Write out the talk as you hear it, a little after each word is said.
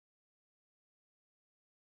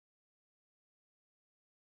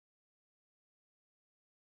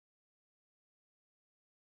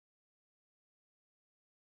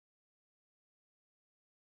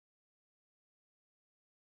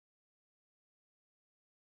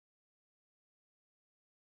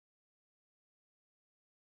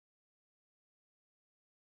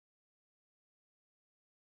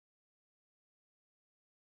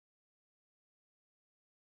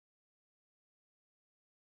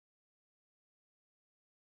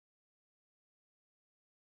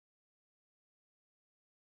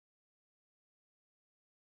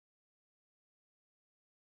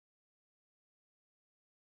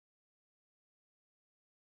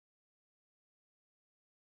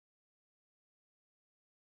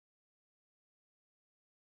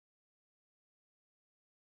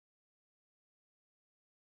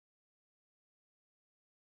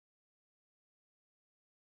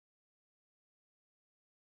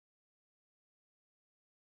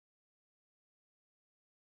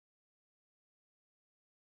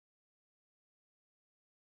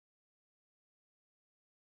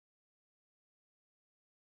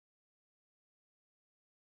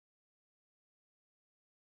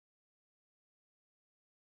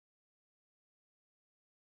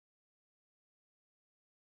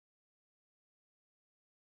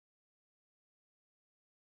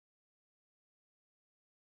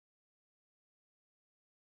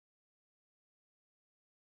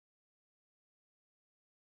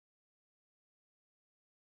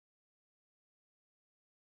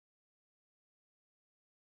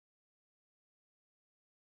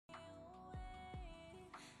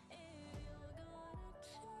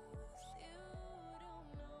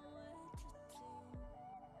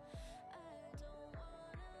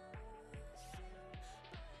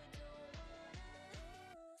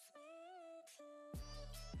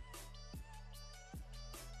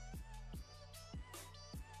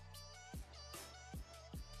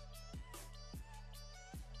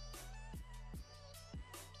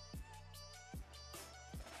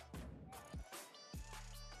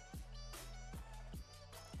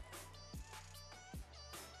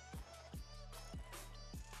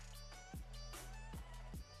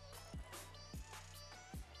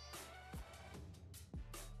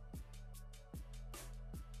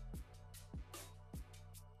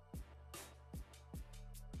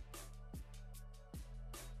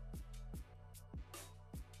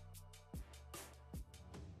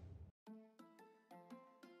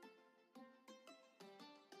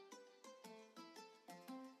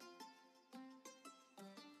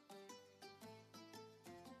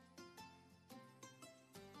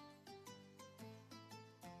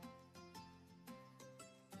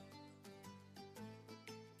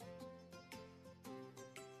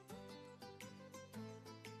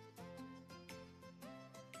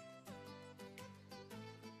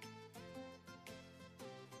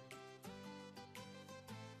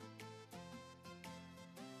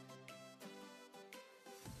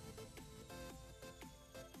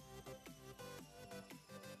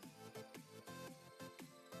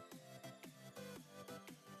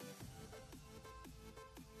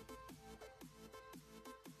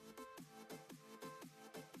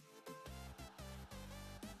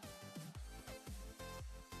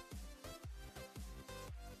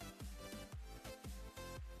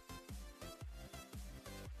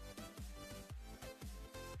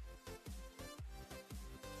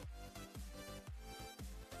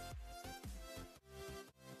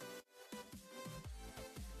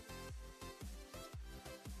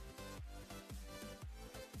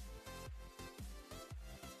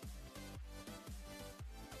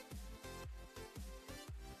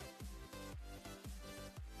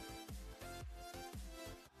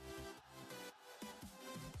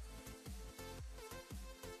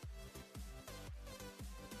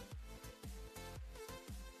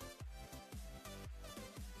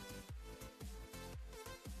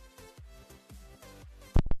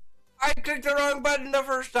I clicked the wrong button the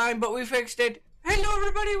first time, but we fixed it. Hello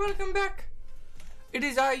everybody, welcome back. It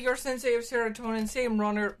is I, your sensei of serotonin, Sam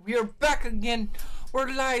Runner. We are back again.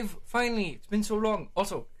 We're live, finally. It's been so long.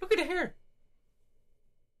 Also, look at the hair.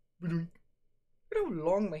 Look at how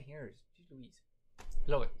long my hair is. Jeez Louise.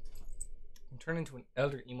 Love it. I'm turning into an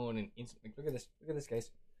elder emo in an instant. Like, look at this. Look at this, guys.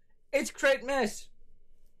 It's Christmas.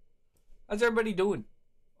 How's everybody doing?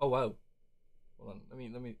 Oh wow. Hold on. Let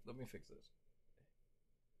me fix this.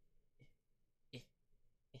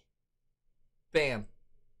 Bam.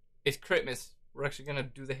 It's Christmas. We're actually gonna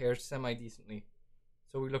do the hair semi-decently.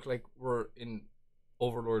 So we look like we're in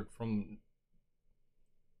Overlord from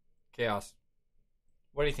Chaos.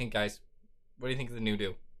 What do you think, guys? What do you think of the new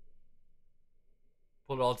do?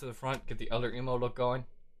 Pull it all to the front, get the elder emo look going.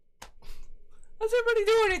 How's everybody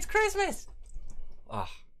doing? It's Christmas! Ah.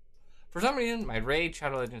 For some reason, my Raid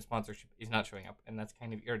Shadow Legends sponsorship is not showing up, and that's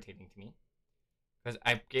kind of irritating to me. Because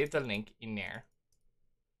I gave the link in there.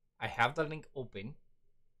 I have the link open.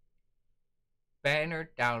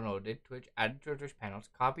 Banner downloaded, Twitch, added to Twitch panels,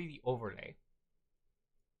 copy the overlay.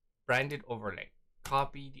 Branded overlay.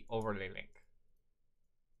 Copy the overlay link.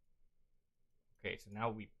 Okay, so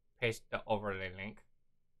now we paste the overlay link.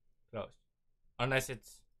 Closed. Unless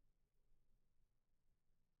it's...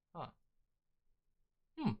 Huh.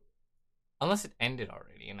 Unless it ended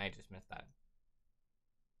already and I just missed that.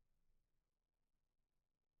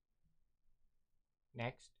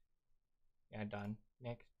 Next. Yeah, done.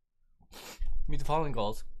 Next. Meet the following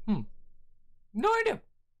goals. No idea.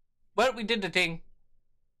 But we did the thing.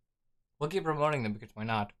 We'll keep promoting them because why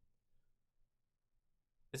not?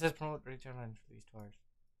 It says promote Raid Shadow Legends for these 2 hours.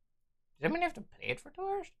 Does anyone have to play it for 2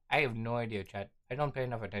 hours? I have no idea, chat. I don't pay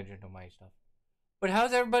enough attention to my stuff. But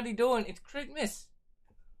how's everybody doing? It's Christmas.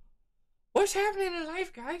 What's happening in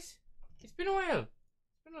life, guys? It's been a while.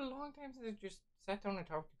 It's been a long time since I just sat down and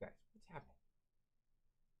talked to you guys. What's happening?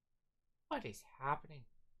 What is happening?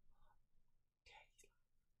 Teddy's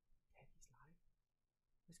live. Teddy's live.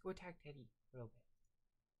 Let's go attack Teddy a little bit.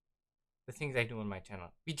 The things I do on my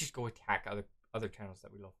channel. We just go attack other channels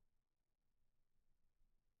that we love.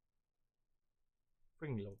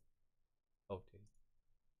 Bring low. Low Teddy.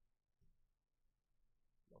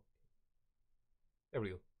 Low Teddy. There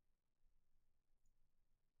we go.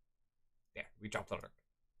 There, we dropped the lurk.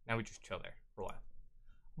 Now we just chill there for a while.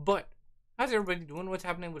 But, how's everybody doing? What's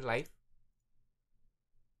happening with life?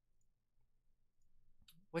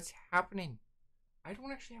 What's happening? I don't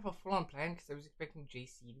actually have a full-on plan because I was expecting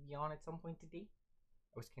JC to be on at some point today.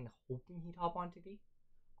 I was kind of hoping he'd hop on today.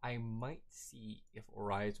 I might see if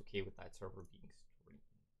Ori is okay with that server being streamed,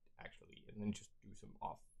 actually, and then just do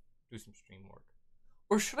some stream work.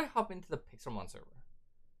 Or should I hop into the Pixelmon server?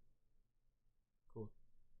 Cool.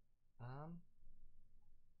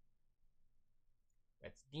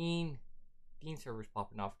 That's Dean. Dean server's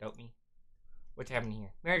popping off, doubt me. What's happening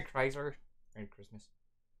here? Merry Chrysler. Merry Christmas.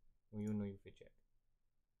 No, you know you fit yet.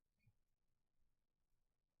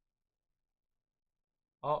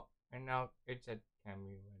 Oh, and now it said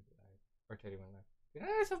Cammy went live. Or Teddy went live. Did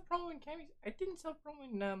I self promo in Cammy's? I didn't self promo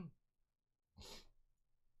in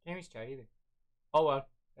Cammy's chat either. Oh well,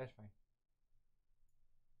 that's fine.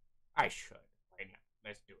 I should. Why not?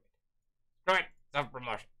 Let's do it. Screw it. Self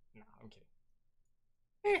promotion. No, I'm kidding.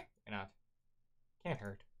 Why not? Can't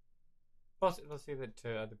hurt. Plus, it'll say that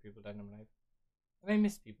to other people that I'm live. And I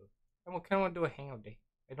miss people. I kind of want to do a hangout day.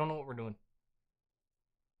 I don't know what we're doing.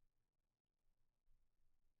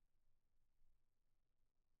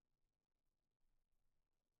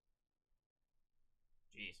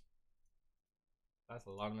 Jeez. That's a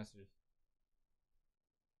lot of messages.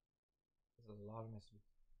 That's a lot of messages.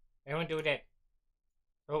 I won't do that.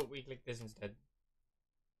 Oh, we click this instead.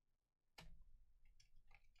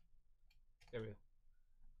 There we go.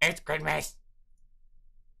 It's Christmas!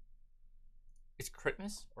 It's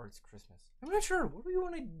Christmas or it's Christmas? I'm not sure. What do we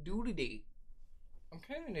want to do today? I'm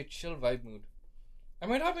kind of in a chill vibe mood. I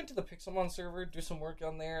might hop into the Pixelmon server, do some work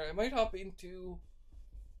on there. I might hop into...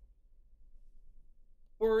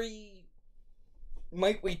 Ori...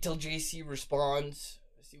 Might wait till JC responds.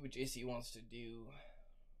 See what JC wants to do.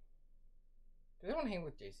 Because I want to hang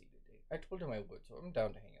with JC today. I told him I would, so I'm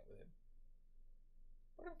down to hang out with him.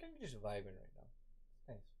 But I'm kind of just vibing right now. It's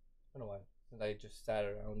nice. It's been a while since I just sat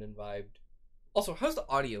around and vibed. Also, how's the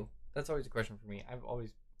audio? That's always a question for me.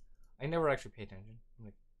 I never actually pay attention. I'm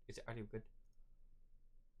like, is the audio good?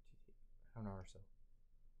 I don't know or so.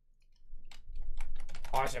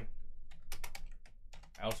 Awesome.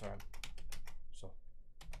 I also am. So,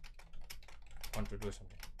 want to do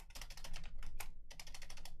something.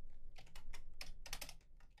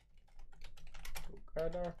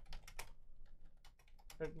 Together.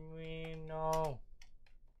 at me. No.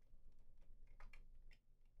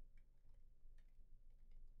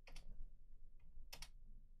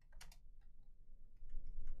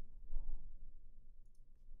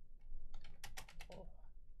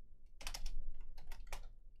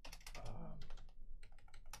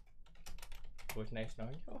 It was nice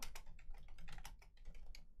knowing you.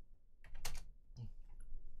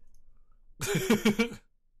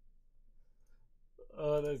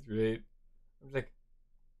 Oh, that's great. I was like,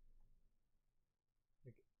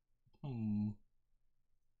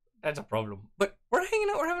 that's a problem. But we're hanging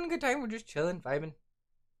out, we're having a good time, we're just chilling, vibing.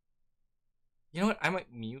 You know what? I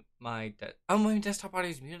might mute my my desktop audio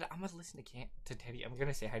is muted. I'm gonna listen to Teddy. I'm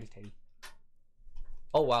gonna say hi to Teddy.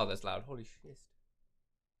 Oh wow, that's loud. Holy shit.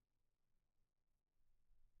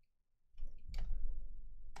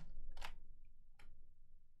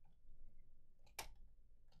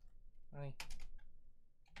 Hi.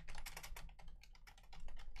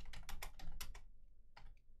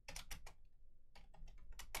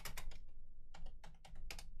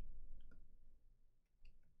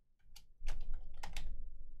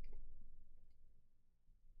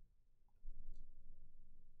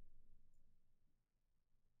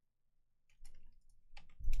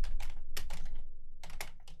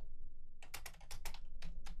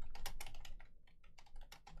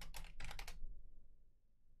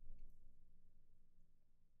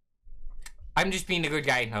 I'm just being a good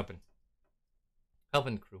guy and helping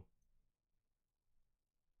the crew.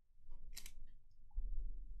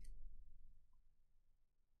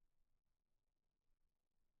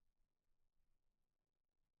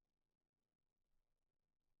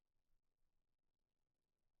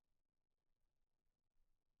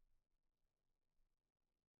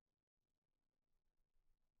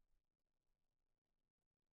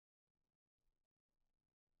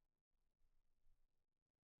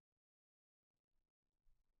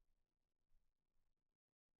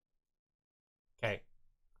 Okay.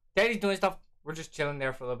 Daddy's doing stuff. We're just chilling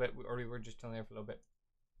there for a little bit. Or we were just chilling there for a little bit.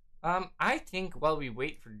 I think while we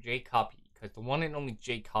wait for J Copy, because the one and only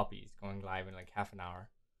J Copy is going live in like half an hour.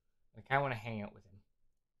 I kinda wanna hang out with him.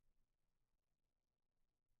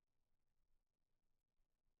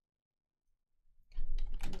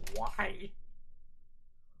 Why?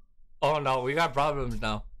 Oh no, we got problems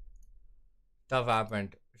now. Stuff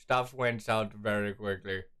happened. Stuff went south very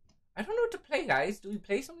quickly. I don't know what to play, guys. Do we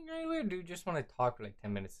play something right away, or do we just want to talk for like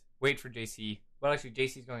 10 minutes? Wait for JC. Well, actually,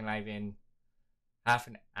 JC's going live in half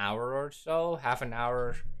an hour or so. Half an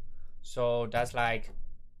hour. So that's like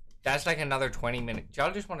another 20 minutes.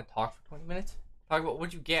 Y'all just want to talk for 20 minutes? Talk about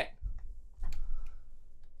what'd you get?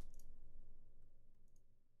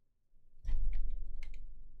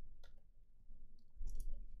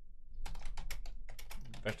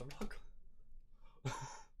 Best of luck.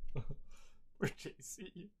 Poor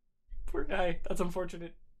JC. Poor guy. That's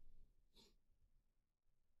unfortunate.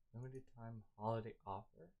 Limited time holiday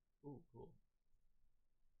offer. Ooh, cool.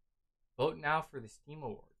 Vote now for the Steam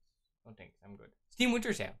Awards. Oh, thanks. I'm good. Steam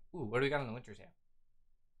Winter Sale. Ooh, what do we got on the Winter Sale?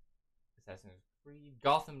 Assassin's Creed.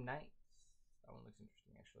 Gotham Knights. That one looks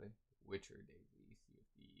interesting, actually. Witcher Daisy. Sea of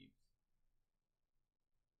Thieves.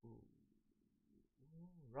 Ooh.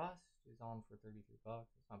 Rust is on for $33.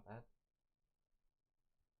 That's not bad.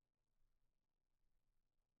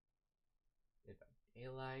 Dead by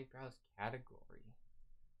Daylight. Browse category.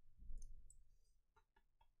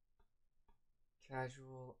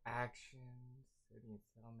 Casual actions. City and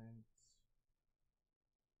settlements.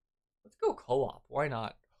 Let's go co-op. Why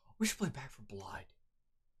not? We should play Back for Blood.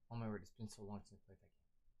 Oh my word, it's been so long since I played that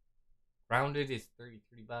game. Grounded is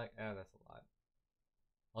 $33. That's a lot.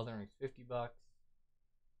 Elden Ring's $50.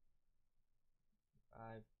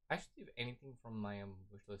 I should see if anything from my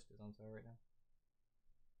wish list is on sale right now.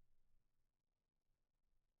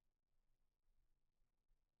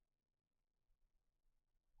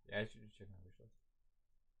 Yeah, I should just check my wish list.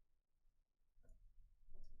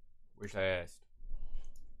 Wish list.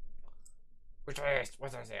 Wish list.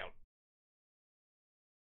 What's on sale?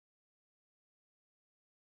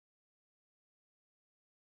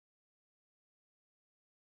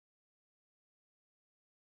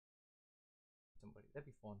 Somebody. That'd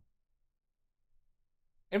be fun.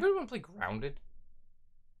 Anybody want to play Grounded?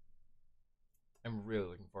 I'm really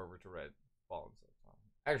looking forward to Redfall and Silksong.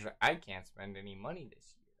 Actually, I can't spend any money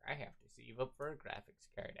this year. I have to save up for a graphics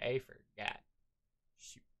card. I forgot.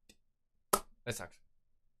 Shoot. That sucks.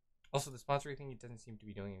 Also, the sponsoring thing, it doesn't seem to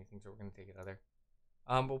be doing anything, so we're gonna take it out there.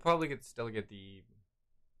 We'll probably still get the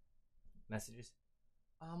messages.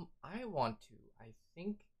 I want to. I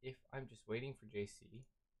think if I'm just waiting for JC.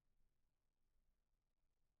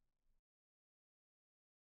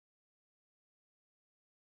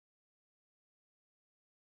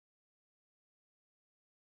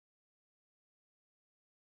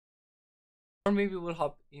 Or maybe we'll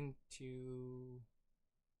hop into...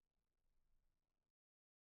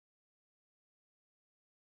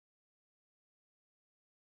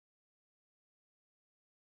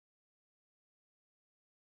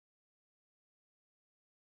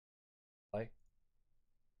 like,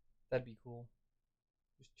 that'd be cool.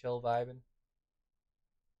 Just chill vibing.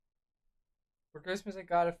 For Christmas, I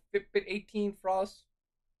got a Fitbit 18 Frost.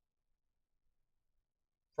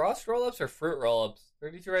 Frost roll-ups or fruit roll-ups?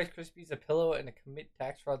 32 Rice Krispies, a pillow, and a commit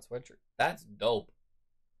tax fraud sweatshirt. That's dope.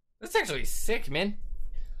 That's actually sick, man.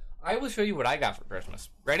 I will show you what I got for Christmas.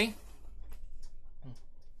 Ready?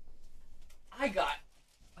 I got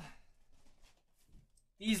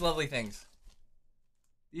these lovely things.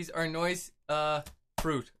 These are noise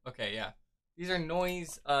fruit. Okay, yeah. These are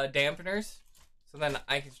noise dampeners. So then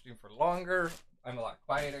I can stream for longer. I'm a lot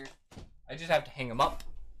quieter. I just have to hang them up.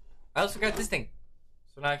 I also got this thing.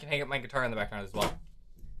 So now I can hang up my guitar in the background as well.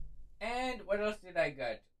 And what else did I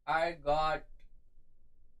get? I got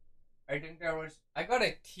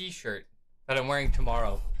a t-shirt that I'm wearing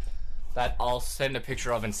tomorrow that I'll send a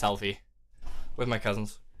picture of in selfie with my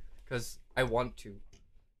cousins. Because I want to.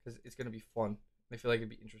 Because it's going to be fun. I feel like it'd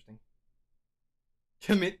be interesting.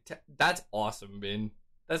 That's awesome, man.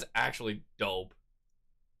 That's actually dope.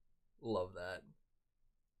 Love that.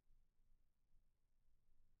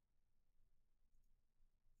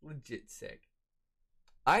 Legit sick.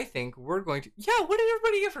 I think we're going to... Yeah, what did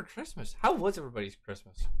everybody get for Christmas? How was everybody's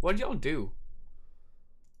Christmas? What did y'all do?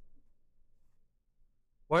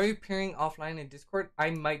 Why are you appearing offline in Discord? I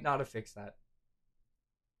might not have fixed that.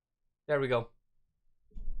 There we go.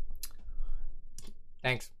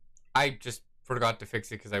 Thanks. I just forgot to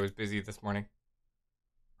fix it because I was busy this morning.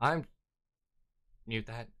 Mute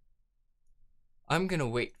that. I'm gonna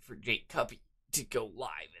wait for Jake Cuppy to go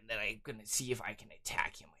live, and then I'm gonna see if I can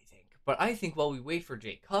attack him, I think. But I think while we wait for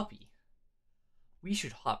Jake Cuppy, we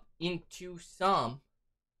should hop into some...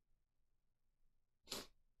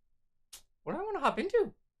 What do I want to hop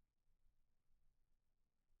into?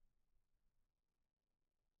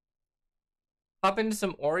 Hop into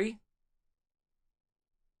some Ori?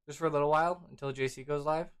 Just for a little while, until JC goes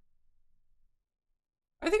live?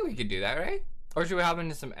 I think we could do that, right? Or should we hop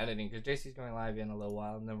into some editing? Because JC's going live in a little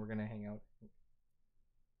while, and then we're going to hang out.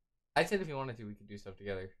 I said if you wanted to, we could do stuff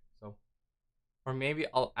together. So, or maybe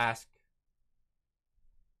I'll ask.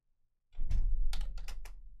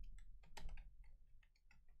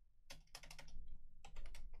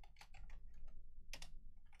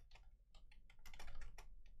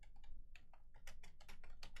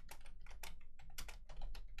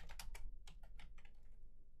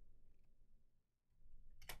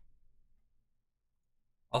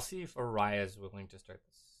 I'll see if Araya is willing to start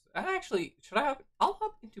this. Actually, should I hop? I'll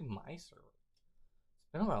hop into my server. It's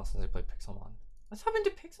been a while since I played Pixelmon. Let's hop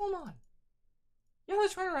into Pixelmon. Yeah,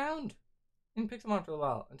 let's run around in Pixelmon for a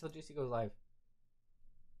while until JC goes live.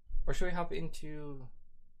 Or should we hop into...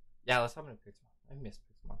 Yeah, let's hop into Pixelmon. I miss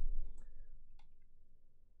Pixelmon.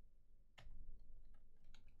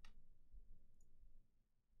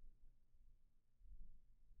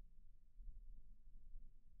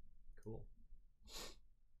 Cool.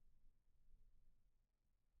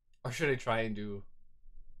 Or should I try and do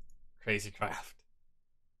Crazy Craft?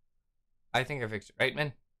 I think I fixed it, right,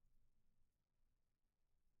 man?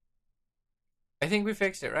 I think we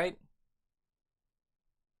fixed it, right?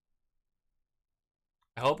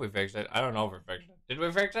 I hope we fixed it. I don't know if we fixed it. Did we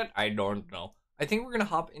fix it? I don't know. I think we're going to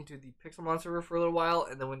hop into the Pixelmon server for a little while,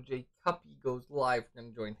 and then when Jay Cuppy goes live, we're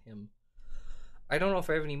going to join him. I don't know if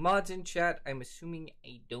I have any mods in chat. I'm assuming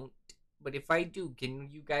I don't. But if I do, can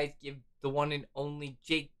you guys give the one and only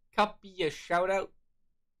Jay Cuppy a shout out?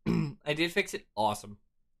 I did fix it. Awesome.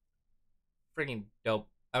 Friggin' dope.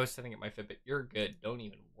 I was setting up my Fitbit. You're good. Don't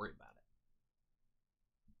even worry about it.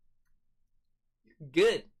 You're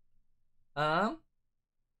good. Kind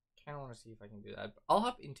of want to see if I can do that. But I'll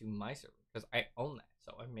hop into my server because I own that,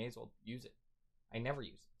 so I may as well use it. I never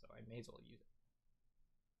use it, so I may as well use it.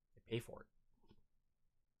 I pay for it.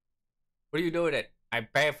 What are you doing it? I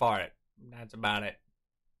pay for it. That's about it.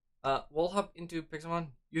 We'll hop into Pixelmon.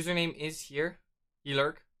 Username is here.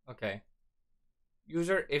 Elurk. Okay.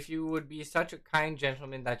 User, if you would be such a kind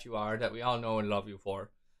gentleman that you are, that we all know and love you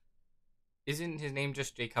for. Isn't his name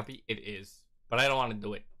just Jay Cuppy? It is. But I don't want to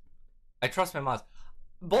do it. I trust my mods.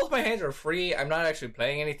 Both my hands are free. I'm not actually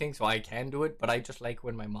playing anything, so I can do it. But I just like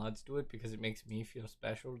when my mods do it because it makes me feel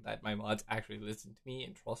special that my mods actually listen to me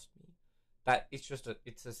and trust me. That it's just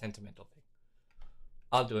it's a sentimental thing.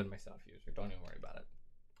 I'll do it myself, user. Don't even worry about it.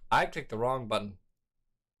 I clicked the wrong button.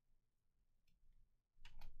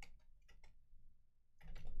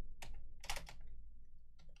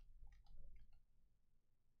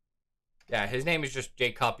 Yeah, his name is just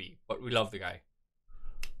Jay Copy, but we love the guy.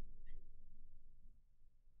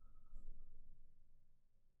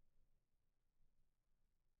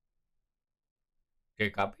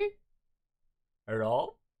 Jay Copy?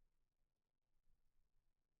 Hello?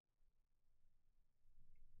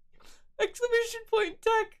 Exclamation point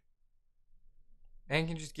tech! And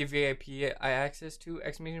can just give VIP access to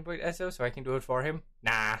exclamation point SO so I can do it for him?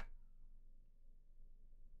 Nah.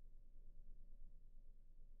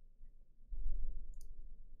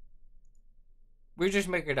 We just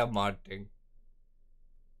make it a mod thing.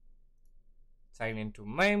 Sign into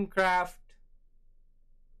Minecraft.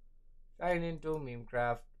 Sign into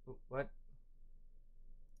Minecraft. What?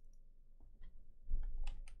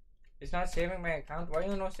 It's not saving my account? Why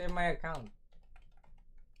you not save my account?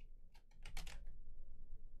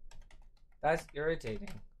 That's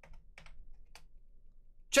irritating.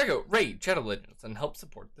 Check out Raid Shadow Legends and help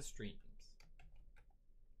support the streams.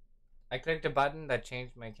 I clicked a button that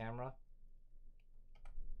changed my camera.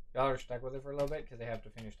 Y'all are stuck with it for a little bit because I have to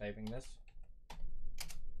finish typing this.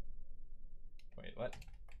 Wait, what?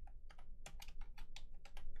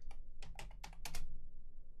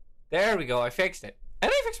 There we go, I fixed it.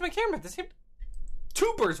 And I fixed my camera at the same time.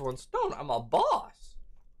 2 birds, 1 stone. I'm a boss.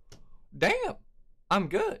 Damn. I'm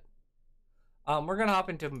good. We're gonna hop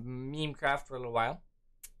into Memecraft for a little while.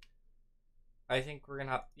 I think we're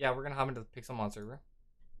gonna hop into the Pixelmon server.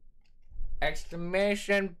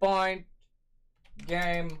 Exclamation point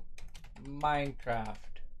game Minecraft.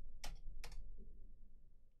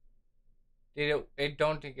 I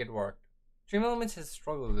don't think it worked. Dream Elements has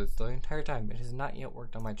struggled with this the entire time. It has not yet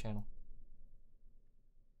worked on my channel.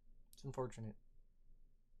 It's unfortunate.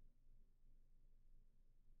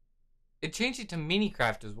 It changed it to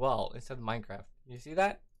Minecraft as well instead of Minecraft. You see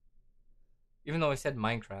that? Even though I said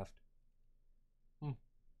Minecraft.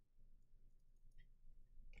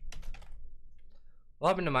 We'll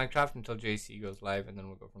hop into Minecraft until JC goes live, and then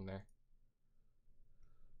we'll go from there.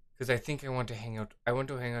 Because I think I want to hang out. I want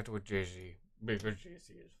to hang out with JC because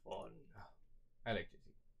JC is fun. I like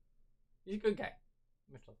JC. He's a good guy.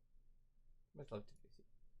 Much love. Much love to JC.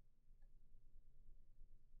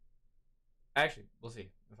 Actually, we'll see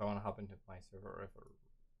if I want to hop into my server or if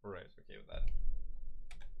Ray's okay with that.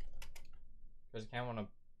 Because I kind of want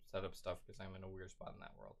to set up stuff because I'm in a weird spot in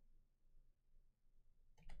that world.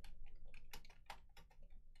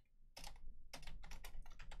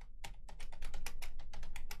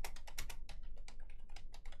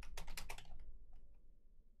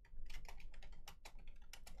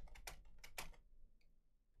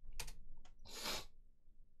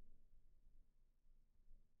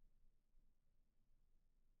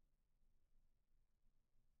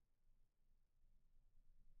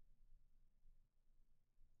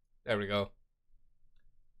 There we go.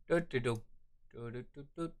 I'm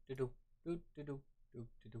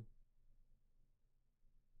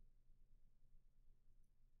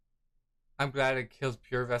glad it kills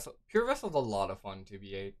Pure Vessel. Pure Vessel's a lot of fun,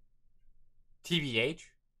 TBH. TBH?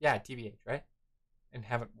 Yeah, TBH, right? And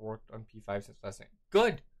haven't worked on P5 since last night.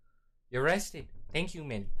 Good! You're rested. Thank you,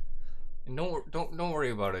 Min. And don't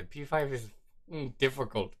worry about it. P5 is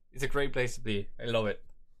difficult. It's a great place to be. I love it.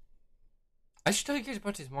 I should tell you guys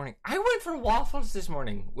about this morning. I went for waffles this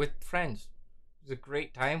morning with friends. It was a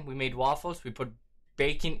great time. We made waffles. We put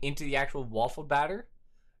bacon into the actual waffle batter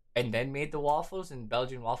and then made the waffles in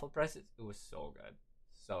Belgian waffle presses. It was so good.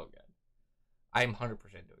 So good. I'm 100%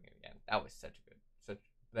 doing it again. That was such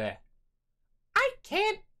bleh. I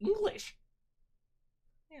can't English.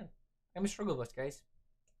 Yeah. I'm a struggle bus, guys.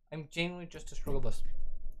 I'm genuinely just a struggle bus.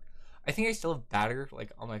 I think I still have batter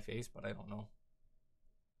like on my face, but I don't know.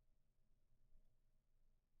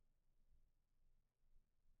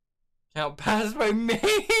 Count past my main.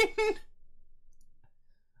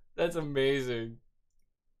 That's amazing.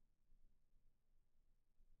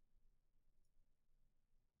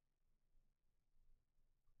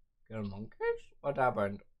 Get a monkey? What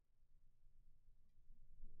happened?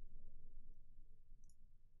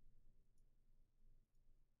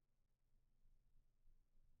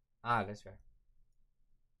 Ah, that's fair.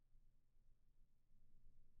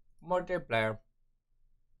 Multiplayer.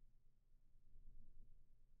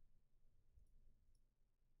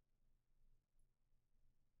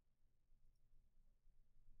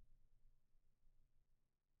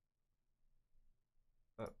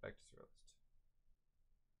 Back to zero list.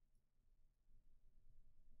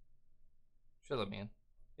 Should let me in.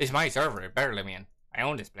 It's my server. It better let me in. I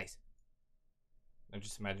own this place. I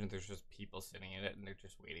just imagine there's just people sitting in it and they're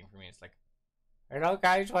just waiting for me. It's like, hello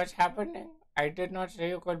guys, what's happening? I did not say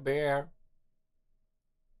you could be here.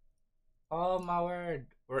 Oh my word.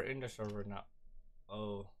 We're in the server now.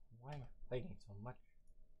 Oh, why Lightning so much.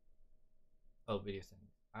 Oh, video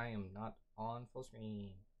settings. I am not on full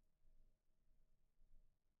screen.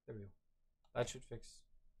 There we go. That should fix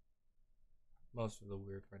most of the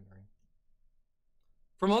weird rendering.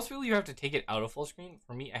 For most people, you have to take it out of full screen.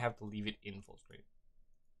 For me, I have to leave it in full screen.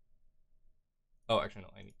 Oh, actually,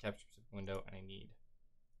 no. I need capture specific window, and I need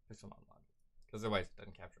Pixelmon mod. Because otherwise, it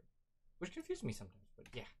doesn't capture it. Which confuses me sometimes, but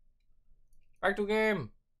yeah. Back to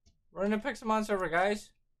game. We're in a Pixelmon server,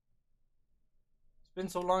 guys. It's been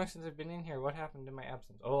so long since I've been in here. What happened in my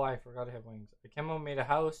absence? Oh, I forgot to have wings. Akemo made a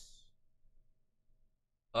house.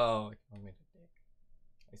 Oh, Akemo made a dick.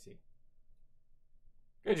 I see.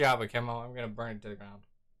 Good job, Akemo. I'm gonna burn it to the ground.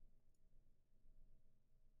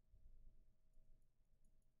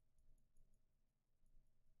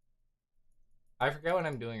 I forget what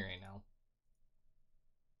I'm doing right now.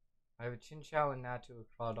 I have a Chinchou and Natu, a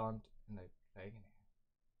Crawdont, and a Dragonair.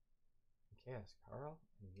 Chaos Carl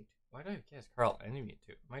and Mewtwo. Why do I have Chaos Carl and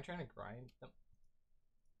Mewtwo? Am I trying to grind them?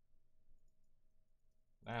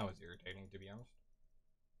 That was irritating, to be honest.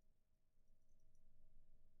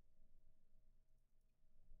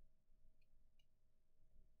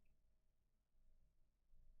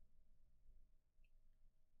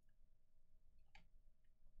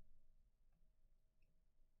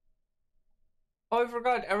 Oh, I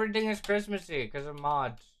forgot. Everything is Christmassy because of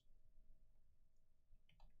mods.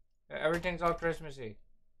 Everything's all Christmassy.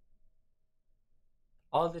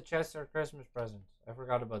 All the chests are Christmas presents. I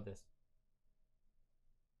forgot about this.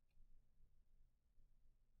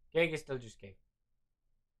 Cake is still just cake.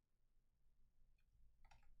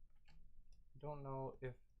 Don't know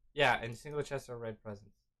if... Yeah, and single chests are red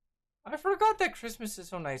presents. I forgot that Christmas is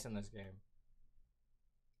so nice in this game.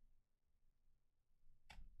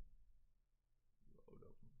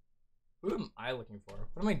 Who am I looking for?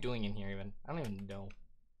 What am I doing in here even? I don't even know.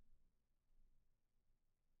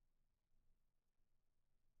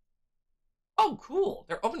 Oh, cool.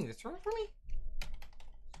 They're opening this room for me?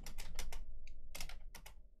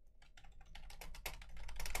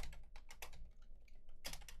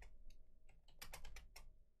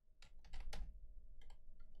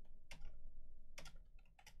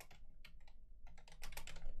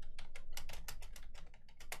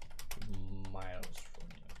 Miles from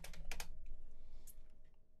you.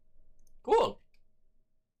 Cool.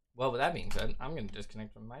 Well, with that being said, I'm going to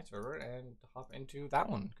disconnect from my server and hop into that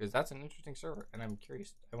one because that's an interesting server, and I'm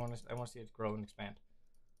curious. I want to see it grow and expand.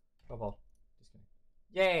 Ball. Disconnect.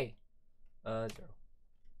 Yay. 0.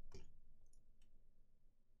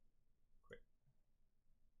 Quit.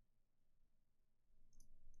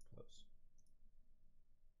 Close.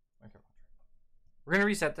 Okay. We're gonna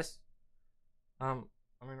reset this. I'm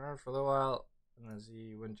gonna run for a little while and then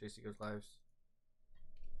see when JC goes live.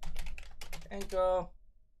 And go.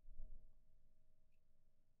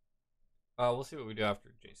 We'll see what we do after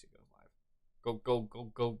JC goes live.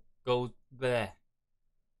 Go there.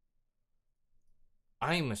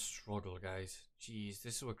 I'm a struggle, guys. Jeez,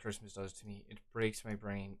 this is what Christmas does to me. It breaks my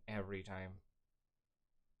brain every time.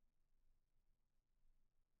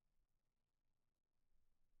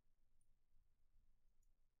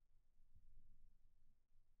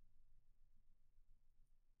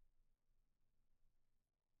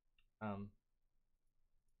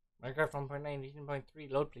 Minecraft 1.9,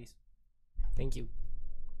 18.3, load please. Thank you.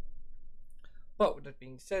 But with that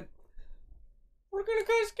being said, we're gonna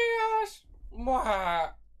cause chaos.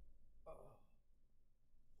 Mwah.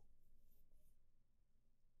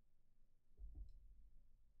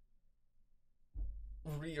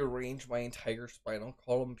 Rearrange my entire spinal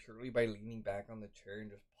column purely by leaning back on the chair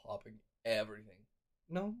and just popping everything.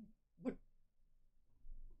 No, but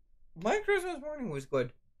my Christmas morning was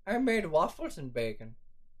good. I made waffles and bacon.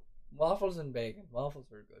 Waffles and bacon.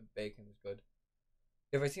 Waffles are good. Bacon is good.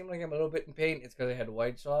 If I seem like I'm a little bit in pain, it's because I had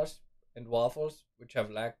white sauce and waffles, which have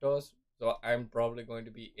lactose. So I'm probably going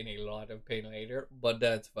to be in a lot of pain later, but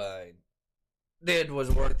that's fine. It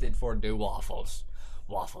was worth it for the waffles.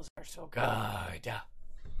 Waffles are so good.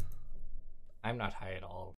 I'm not high at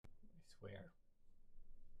all, I swear.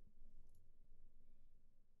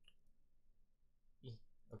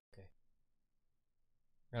 Okay.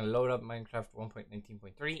 We're going to load up Minecraft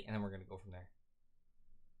 1.19.3 and then we're going to go from there.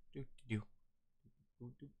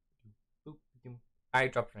 I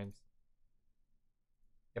dropped frames.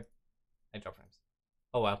 Yep, I dropped frames.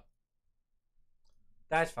 Oh well.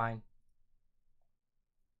 That's fine.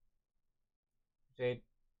 Jade,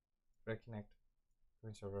 reconnect.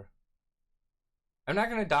 Current server. I'm not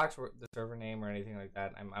gonna dox the server name or anything like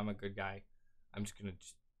that. I'm a good guy. I'm just gonna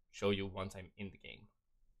show you once I'm in the game.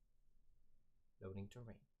 Loading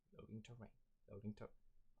terrain. Loading terrain. Loading terrain.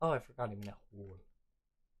 Oh, I forgot I'm in a hole.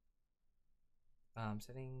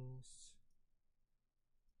 Settings.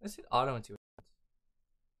 Let's hit auto and see what happens.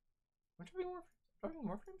 Am I dropping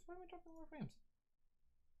more frames? Why am I dropping more frames?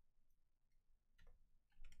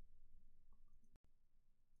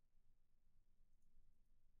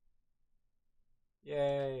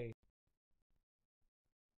 Yay!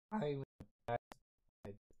 I'm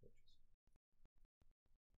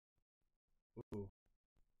Ooh.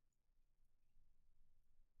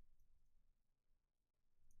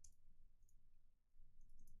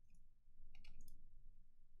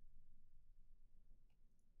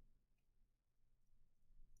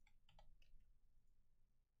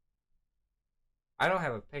 I don't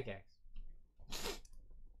have a pickaxe.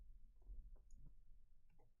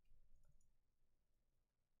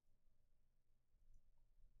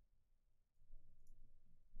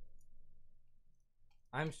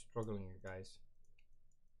 I'm struggling here, guys.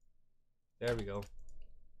 There we go.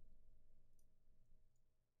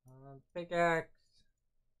 Pickaxe.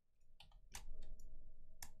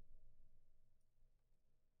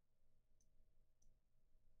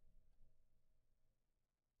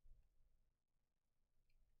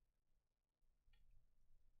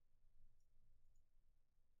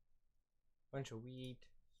 Bunch of wheat.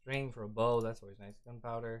 String for a bow. That's always nice.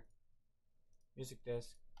 Gunpowder. Music disc.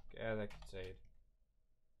 Yeah, that could save.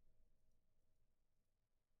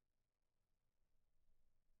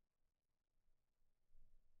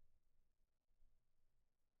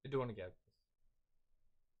 I do want to get this.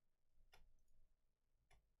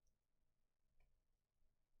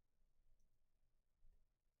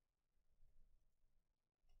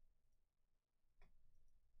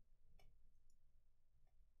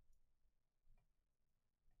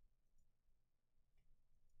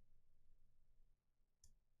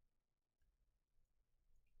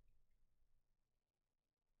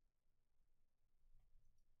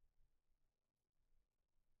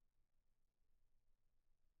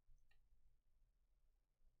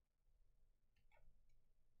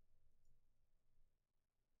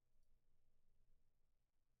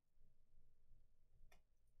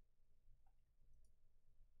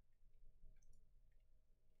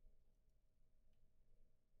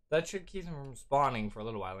 That should keep them from spawning for a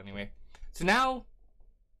little while anyway. So now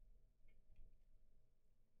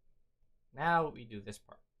we do this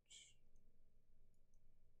part.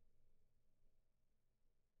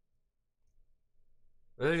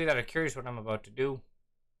 For those of you that are curious what I'm about to do,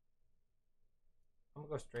 I'm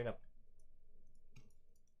gonna go straight up.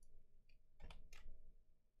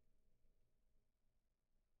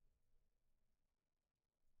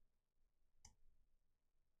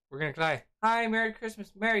 We're gonna cry. Hi, Merry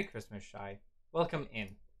Christmas, Shy. Welcome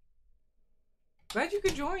in. Glad you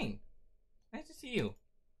could join. Nice to see you.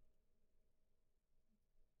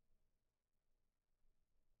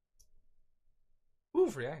 Ooh,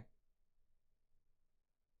 free eye.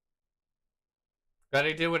 Glad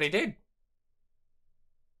I did what I did.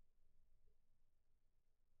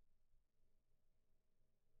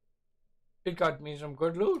 It got me some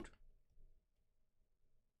good loot.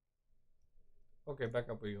 Okay, back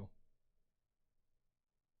up with you.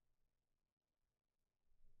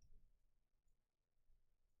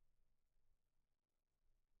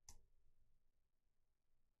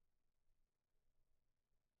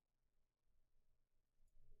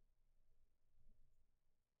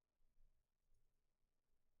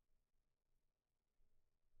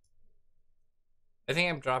 I think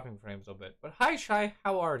I'm dropping frames a bit. But hi, Shy.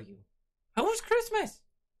 How are you? How was Christmas?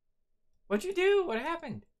 What'd you do? What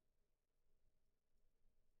happened?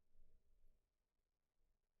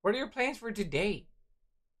 What are your plans for today?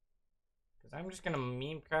 Because I'm just going to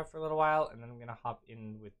meme craft for a little while, and then I'm going to hop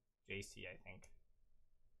in with JC, I think.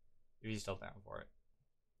 If he's still down for it.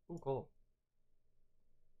 Ooh, cool.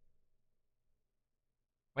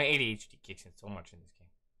 My ADHD kicks in so much in this game.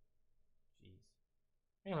 Jeez.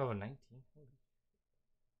 I think I'm level 19. Holy.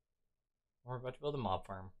 We're about to build a mob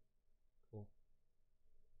farm. Cool.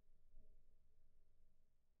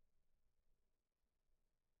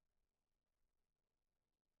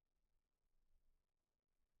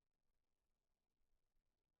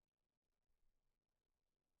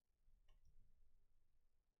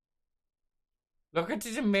 Look at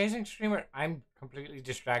this amazing streamer. I'm completely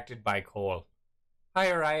distracted by Cole. Hi,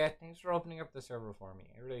 Araya. Thanks for opening up the server for me.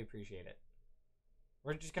 I really appreciate it.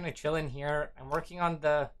 We're just gonna chill in here. I'm working on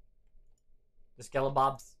the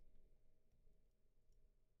Skelebobs.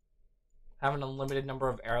 Have an unlimited number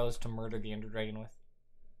of arrows to murder the Ender Dragon with.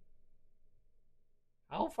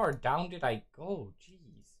 How far down did I go?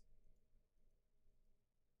 Jeez.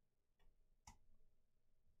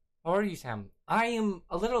 How are you, Sam? I am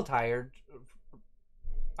a little tired.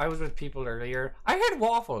 I was with people earlier. I had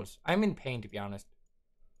waffles. I'm in pain, to be honest.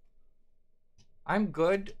 I'm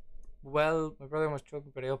good. Well, my brother was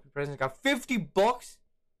choking, but I hope your present got $50.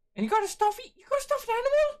 And you got a stuffed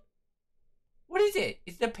animal? What is it?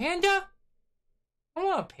 Is it a panda? I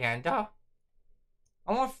want a panda.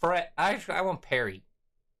 I want Fred. Actually, I want Perry.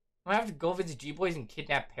 I'm gonna have to go visit G-Boys and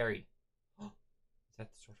kidnap Perry. Is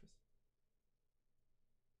that the surface?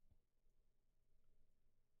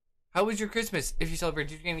 How was your Christmas? If you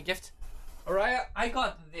celebrated, did you get any gifts? Araya, I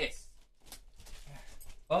got this.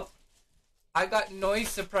 Oh, I got noise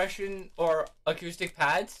suppression or acoustic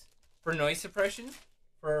pads for noise suppression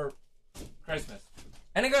for Christmas.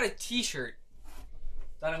 And I got a t-shirt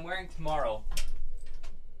that I'm wearing tomorrow.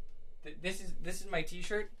 This is my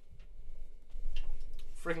t-shirt.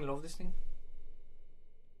 Freaking love this thing.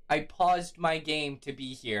 I paused my game to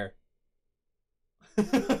be here.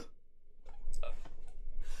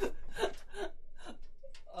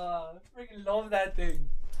 Freaking love that thing.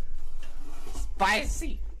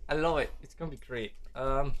 Spicy. I love it. It's gonna be great.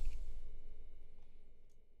 I'm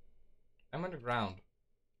underground.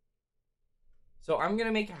 So I'm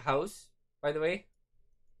gonna make a house, by the way.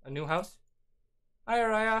 A new house. Hi,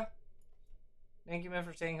 Araya. Thank you, man,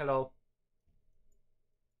 for saying hello.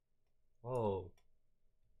 Whoa.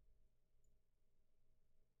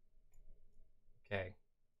 Okay.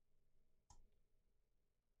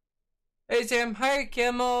 Hey, Sam. Hi,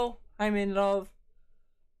 Camo. I'm in love.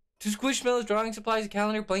 2 Squishmallows, drawing supplies, a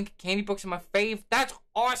calendar, blanket, candy books, and my fave. That's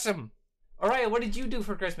awesome. Alright, what did you do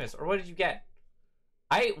for Christmas? Or what did you get?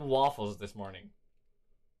 I ate waffles this morning.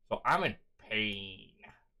 So I'm in pain.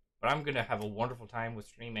 But I'm going to have a wonderful time with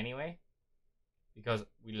stream anyway. Because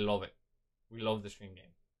we love it. We love the stream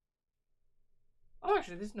game. Oh,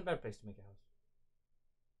 actually, this isn't a bad place to make a house.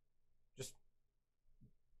 Just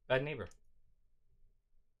bad neighbor.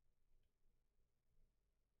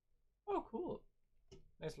 Oh, cool.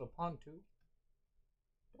 Nice little pond, too.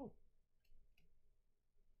 Oh.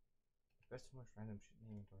 There's so much random shit in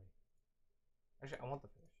the inventory. Actually, I want the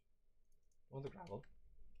fish. I want the gravel.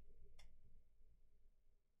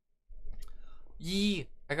 Yee!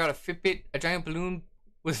 I got a Fitbit, a giant balloon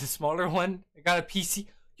with a smaller one. I got a PC.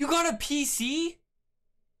 You got a PC?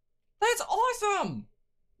 That's awesome!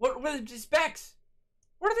 What are the specs?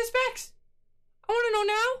 What are the specs? I want to know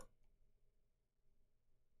now.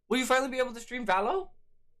 Will you finally be able to stream Valo?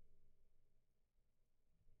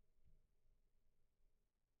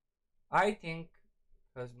 I think,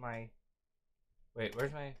 because my... Wait,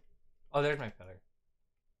 where's my... Oh, there's my pillar.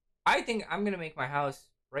 I think I'm going to make my house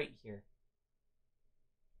right here.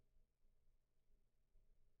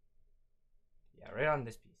 Yeah, right on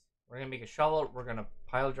this piece. We're going to make a shovel. We're going to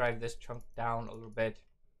pile drive this chunk down a little bit.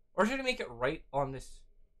 Or should we make it right on this?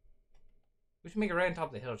 We should make it right on top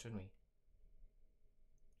of the hill, shouldn't we?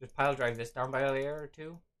 Just pile drive this down by a layer or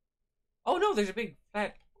two. Oh no, there's a big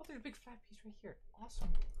flat... Oh, there's a big flat piece right here. Awesome.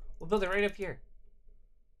 We'll build it right up here.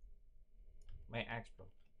 My axe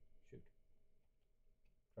broke. Shoot.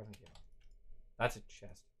 That's a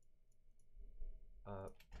chest.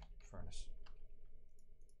 Furnace.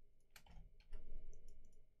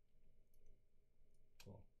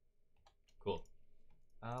 Cool.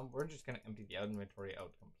 We're just gonna empty the inventory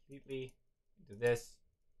out completely. Do this.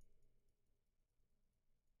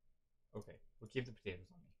 Okay, we'll keep the potatoes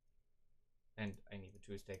on me. And I need the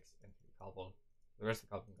 2 sticks and 3 cobble. The rest of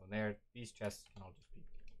the cobble can go in there. These chests can all just be...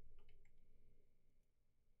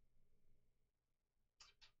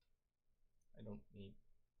 I don't need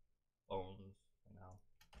bones for now.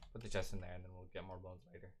 Put the chest in there and then we'll get more bones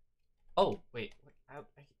later. Oh, wait. I'm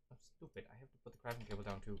stupid. I have to put the crafting table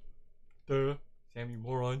down too. Duh. Sam, you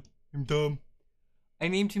moron. I'm dumb. I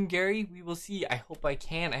named him Gary. We will see. I hope I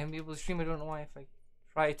can. I haven't been able to stream. I don't know why. If I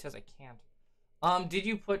try, it says I can't. Did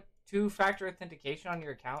you put 2-factor authentication on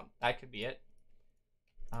your account? That could be it.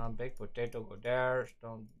 Big potato go there.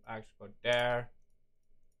 Stone axe go there.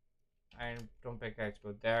 Iron stone pickaxe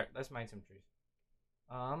go there. Let's mine some trees.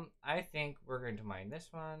 I think we're going to mine this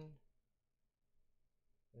one.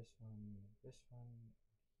 This one.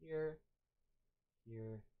 Here.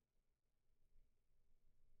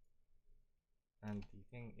 And the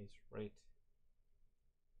thing is right.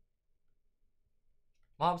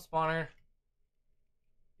 Mob spawner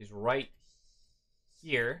is right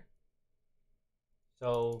here.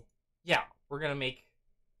 So, yeah, we're going to make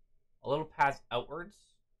a little path outwards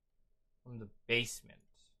from the basement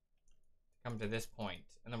to come to this point,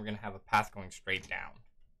 and then we're going to have a path going straight down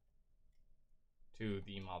to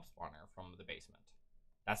the mob spawner from the basement.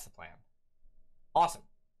 That's the plan. Awesome.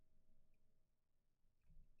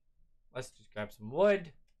 Let's just grab some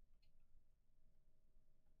wood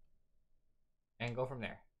and go from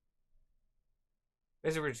there.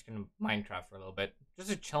 Basically, we're just gonna Minecraft for a little bit.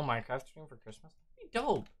 Just a chill Minecraft stream for Christmas. That'd be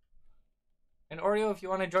dope. And Oreo, if you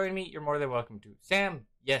want to join me, you're more than welcome to. Sam,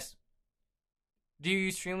 yes. Do you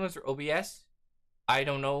use Streamlabs or OBS? I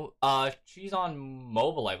don't know. She's on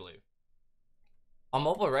mobile, I believe. On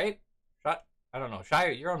mobile, right? I don't know.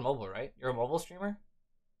 Shire, you're on mobile, right? You're a mobile streamer?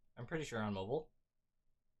 I'm pretty sure on mobile.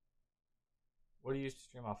 What do you use to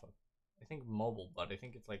stream off of? I think mobile, but I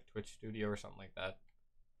think it's like Twitch Studio or something like that.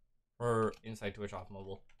 Or Inside Twitch off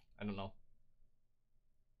mobile. I don't know.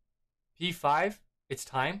 P5, it's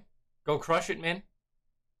time. Go crush it, man.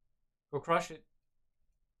 Go crush it.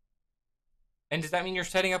 And does that mean you're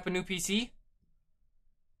setting up a new PC?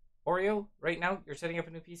 Oreo, right now, you're setting up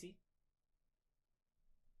a new PC?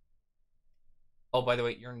 Oh, by the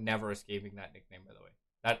way, you're never escaping that nickname, by the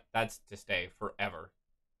way. That's to stay forever.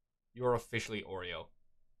 You're officially Oreo.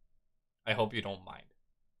 I hope you don't mind.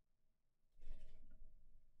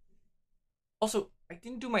 Also, I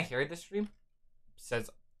didn't do my hair this stream. Says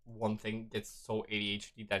one thing, gets so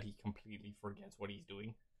ADHD that he completely forgets what he's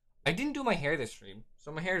doing. I didn't do my hair this stream,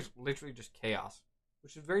 so my hair is literally just chaos,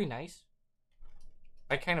 which is very nice.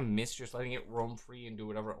 I kind of miss just letting it roam free and do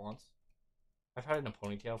whatever it wants. I've had it in a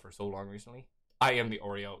ponytail for so long recently. I am the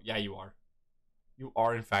Oreo. Yeah, you are. You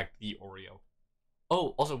are, in fact, the Oreo.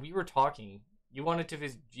 Oh, also, we were talking. You wanted to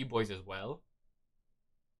visit G-Boys as well?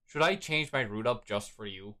 Should I change my route up just for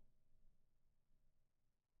you?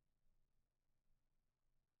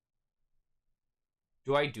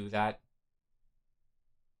 Do I do that?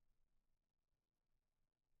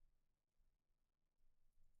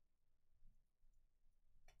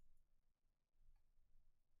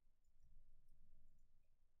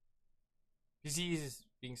 PC is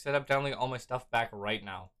being set up, downloading all my stuff back right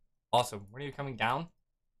now. Awesome. When are you coming down?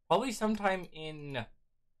 Probably sometime in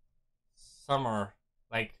summer,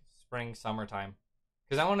 like spring, summertime.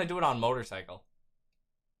 Because I want to do it on motorcycle.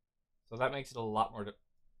 So that makes it a lot more...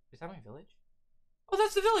 Is that my village? Oh,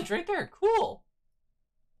 that's the village right there. Cool.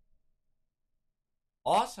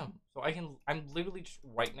 Awesome. So I'm literally just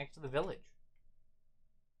right next to the village.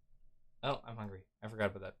 Oh, I'm hungry. I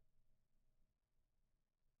forgot about that.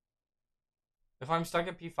 If I'm stuck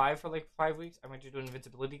at P5 for like 5 weeks, I might just do an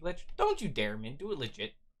invincibility glitch. Don't you dare, man. Do it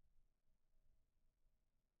legit.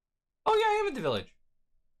 Oh, yeah, I am at the village.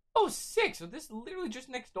 Oh, sick. So this is literally just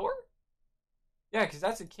next door? Yeah, because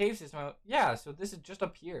that's a cave system. Yeah, so this is just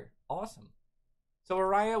up here. Awesome. So,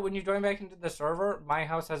 Araya, when you join back into the server, my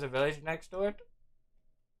house has a village next to it.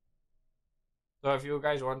 So if you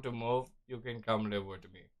guys want to move, you can come live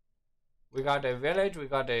with me. We got a village. We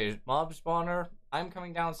got a mob spawner. I'm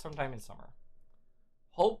coming down sometime in summer.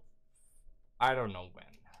 Hope. I don't know when.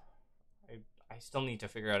 I still need to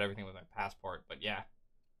figure out everything with my passport. But yeah.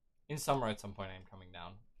 In summer at some point I'm coming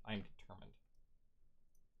down. I'm determined.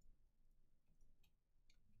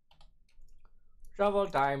 Shovel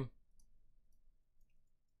time.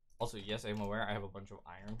 Also, yes, I'm aware I have a bunch of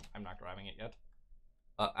iron. I'm not grabbing it yet.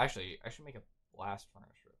 Actually, I should make a blast furnace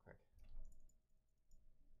real quick.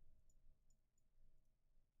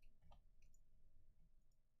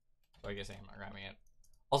 So I guess I'm not grabbing it.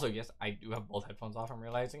 Also, yes, I do have both headphones off, I'm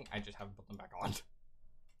realizing. I just haven't put them back on.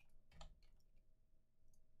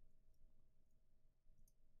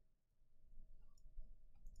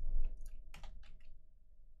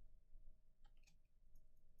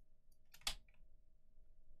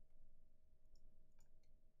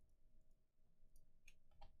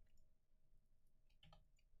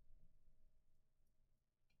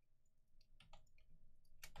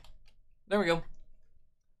 There we go.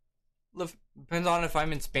 Depends on if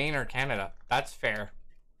I'm in Spain or Canada. That's fair.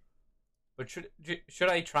 But should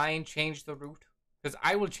I try and change the route? Because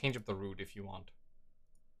I will change up the route if you want.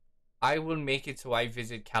 I will make it so I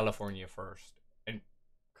visit California first and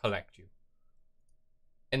collect you.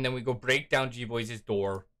 And then we go break down G-Boys'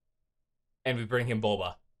 door and we bring him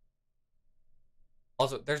boba.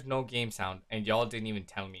 Also, there's no game sound and y'all didn't even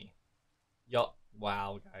tell me. Y'all,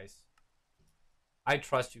 wow, guys. I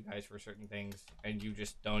trust you guys for certain things, and you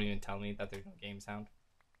just don't even tell me that there's no game sound.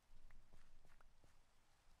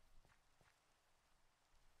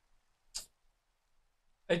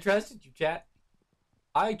 I trusted you, chat.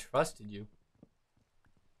 I trusted you.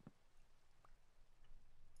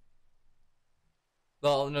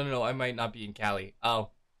 Well, no, I might not be in Cali. Oh.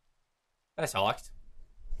 That sucked.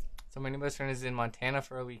 So my new best friend is in Montana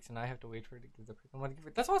for a week, and I have to wait for her to give the pickle money.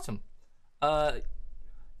 That's awesome.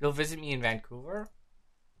 You'll visit me in Vancouver?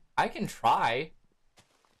 I can try.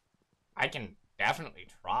 I can definitely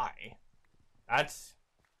try. That's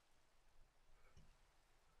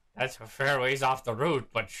a fair ways off the route,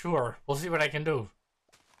 but sure. We'll see what I can do.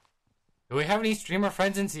 Do we have any streamer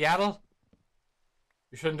friends in Seattle?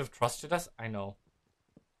 You shouldn't have trusted us. I know.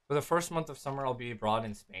 For the first month of summer, I'll be abroad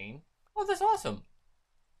in Spain. Oh, that's awesome.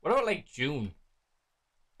 What about like June?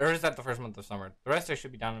 Or is that the first month of summer? The rest I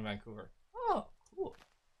should be down in Vancouver. Oh, cool.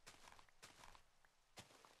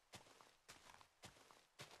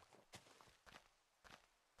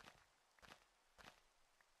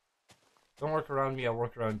 Don't work around me, I'll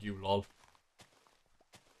work around you, lol.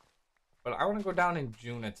 But I want to go down in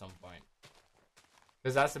June at some point.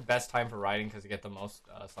 Because that's the best time for riding because you get the most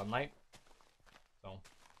sunlight. So.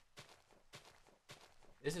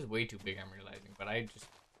 This is way too big, I'm realizing. But my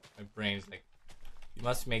brain's like, you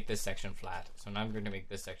must make this section flat. So now I'm going to make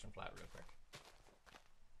this section flat real quick.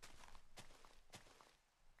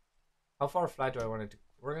 How far flat do I want it to?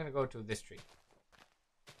 We're going to go to this tree.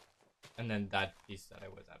 And then that piece that I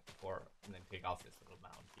was at before. And then take off this little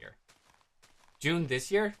mound here. June this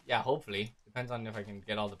year? Yeah, hopefully. Depends on if I can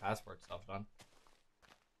get all the passport stuff done.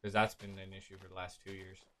 Because that's been an issue for the last 2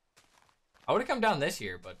 years. I would have come down this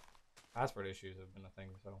year, but passport issues have been a thing,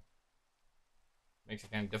 so. Makes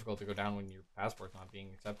it kind of difficult to go down when your passport's not being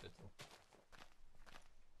accepted, so.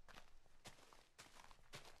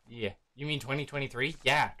 Yeah. You mean 2023?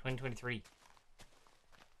 Yeah, 2023.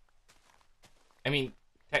 I mean,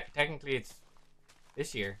 technically it's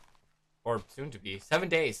this year. Or soon to be. 7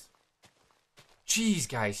 days. Jeez,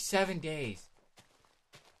 guys, 7 days.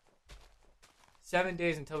 7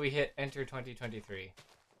 days until we enter 2023.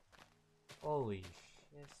 Holy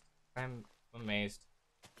shit. I'm amazed.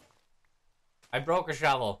 I broke a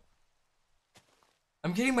shovel.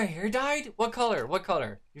 I'm getting my hair dyed? What color? What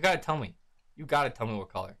color? You gotta tell me. You gotta tell me what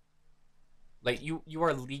color. Like, you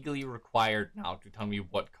are legally required now to tell me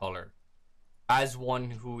what color. As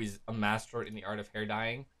one who is a master in the art of hair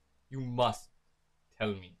dyeing, you must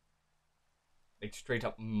tell me. Like, straight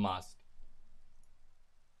up must.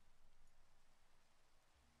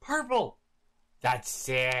 Purple! That's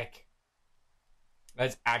sick.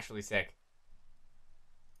 That's actually sick.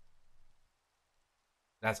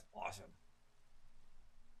 That's awesome.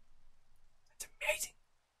 That's amazing.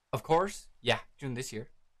 Of course. Yeah, June this year.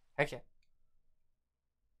 Heck yeah.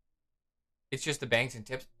 It's just the bangs and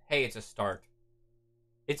tips. Hey, it's a start.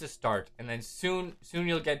 It's a start. And then soon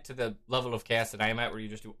you'll get to the level of chaos that I am at where you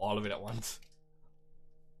just do all of it at once.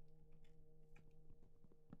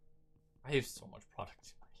 I have so much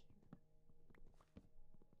product.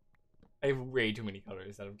 I have way too many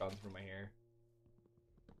colors that have gone through my hair.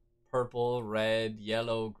 Purple, red,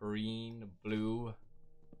 yellow, green, blue.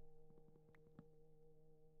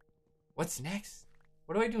 What's next?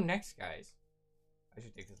 What do I do next, guys? I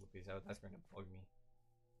should take this little piece out. That's going to bug me.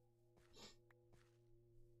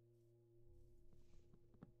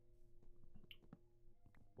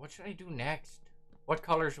 What should I do next? What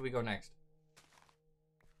color should we go next?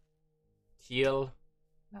 Teal.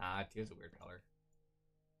 Nah, teal's a weird color.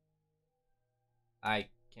 I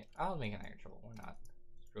can't. I'll make an iron shovel. Why not?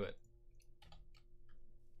 Screw it.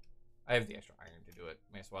 I have the extra iron to do it.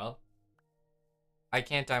 May as well. I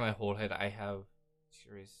can't dye my whole head. I have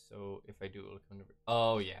series, so if I do, it'll come to.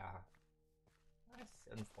 Oh yeah, that's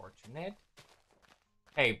unfortunate.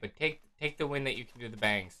 Hey, but take the win that you can do the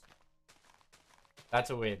bangs. That's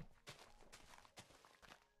a win.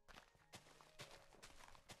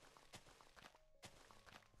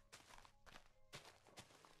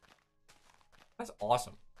 That's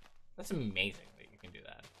awesome. That's amazing that you can do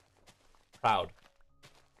that. Proud.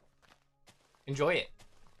 Enjoy it,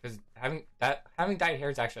 because having dyed hair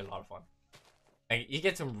is actually a lot of fun. Like, you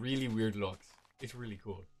get some really weird looks. It's really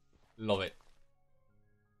cool. Love it.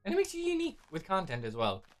 And it makes you unique with content as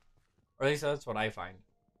well. Or at least that's what I find.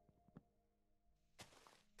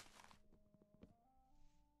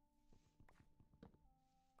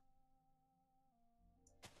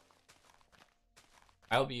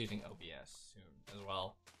 I'll be using OBS soon as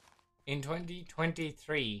well. In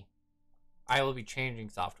 2023, I will be changing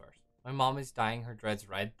softwares. My mom is dyeing her dreads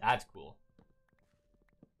red. That's cool.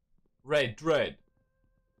 Red dread.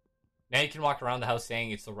 Now you can walk around the house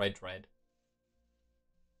saying it's the red dread.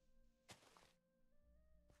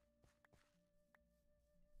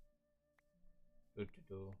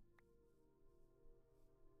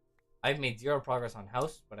 I've made 0 progress on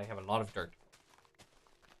house, but I have a lot of dirt.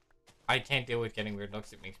 I can't deal with getting weird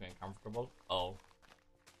looks. It makes me uncomfortable. Oh.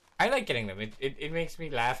 I like getting them. It makes me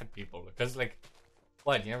laugh at people. Because, like,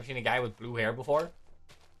 what? You never seen a guy with blue hair before?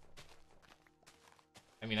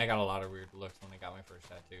 I mean, I got a lot of weird looks when I got my first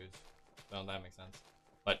tattoos. So that makes sense.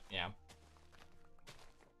 But, yeah.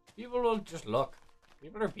 People will just look.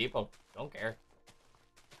 People are people. Don't care.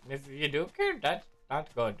 And if you do care, that's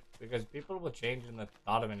not good. Because people will change in the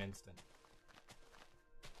thought of an instant.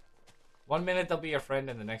 1 minute they'll be your friend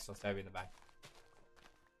and the next they'll stab you in the back.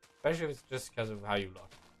 Especially if it's just because of how you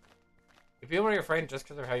look. If people are your friend just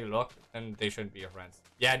because of how you look, then they shouldn't be your friends.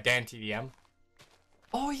 Yeah, Dan TDM.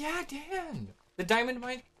 Oh yeah, Dan! The Diamond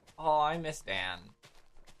Mine. Oh, I miss Dan.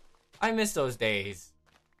 I miss those days.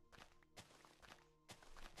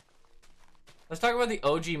 Let's talk about the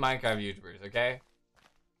OG Minecraft YouTubers, okay?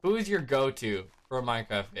 Who is your go-to for a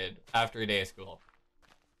Minecraft vid after a day of school?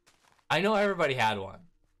 I know everybody had one.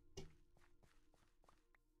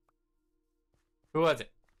 Who was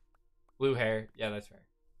it? Blue hair. Yeah, that's fair.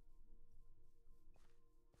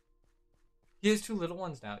 He has 2 little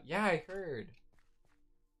ones now. Yeah, I heard.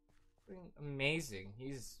 Amazing.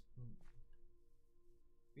 He's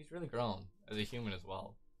really grown as a human as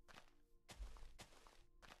well.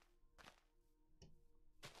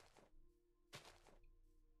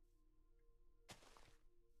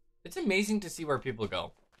 It's amazing to see where people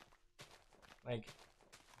go. Like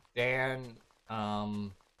Dan,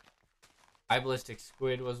 iBallistic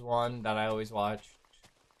Squid was one that I always watched.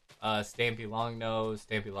 Stampy Longnose,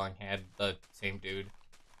 Stampy Longhead, the same dude.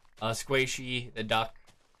 Squishy, the duck.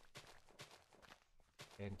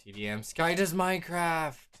 And TDM. Sky does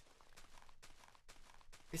Minecraft.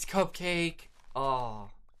 It's Cupcake. Oh.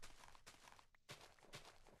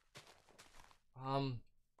 Oh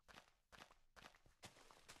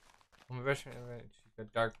my best friend, she's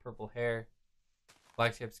got dark purple hair,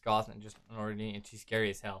 black tips, goth, and just unordinary, and she's scary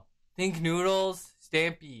as hell. Think Noodles,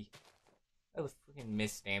 Stampy. I was freaking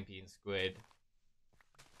miss Stampy and Squid.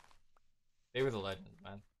 They were the legends,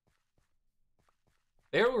 man.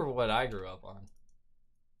 They were what I grew up on.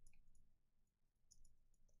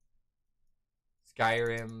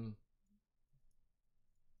 Skyrim.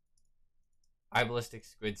 iBallistic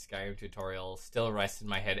Squid Skyrim tutorial still rests in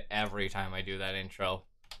my head every time I do that intro.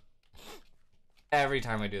 Every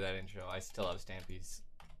time I do that intro, I still have Stampy's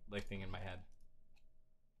like thing in my head.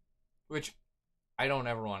 Which I don't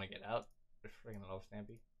ever want to get out. I freaking love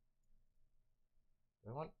Stampy. Do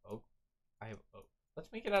I want oak? I have oak.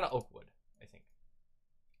 Let's make it out of oak wood, I think.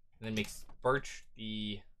 And then make birch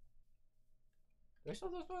the... Do I still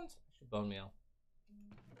have those ones? I should bone meal.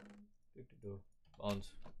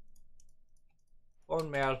 Bones.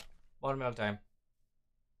 Bone meal. Bone meal time.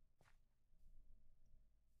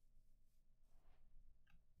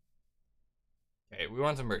 Okay, we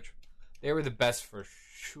want some merch. They were the best for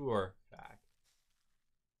sure. Fact.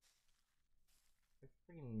 I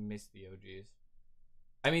freaking miss the OGs.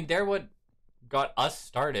 I mean, they're what got us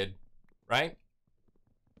started, right?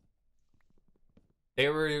 They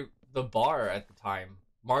were the bar at the time.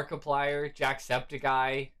 Markiplier,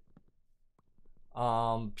 Jacksepticeye,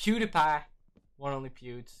 PewDiePie, one only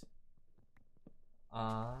Pewds.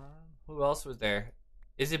 Who else was there?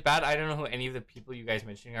 Is it bad? I don't know who any of the people you guys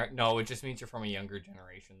mentioning are. No, it just means you're from a younger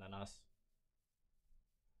generation than us.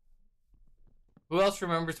 Who else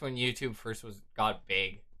remembers when YouTube first got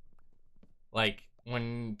big? Like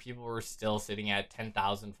when people were still sitting at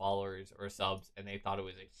 10,000 followers or subs and they thought it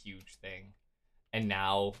was a huge thing. And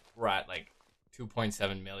now we're at like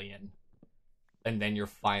 2.7 million. And then you're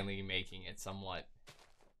finally making it somewhat.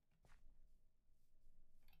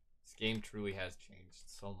 This game truly has changed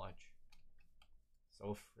so much.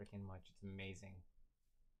 So freaking much. It's amazing.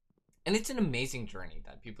 And it's an amazing journey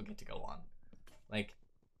that people get to go on. Like,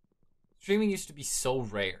 streaming used to be so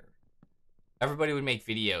rare. Everybody would make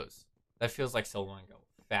videos. That feels like so long ago.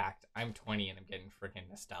 Fact, I'm 20 and I'm getting freaking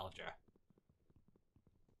nostalgia.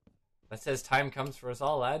 That says time comes for us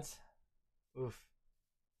all, lads. Oof.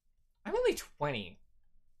 I'm only 20.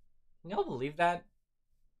 Can y'all believe that?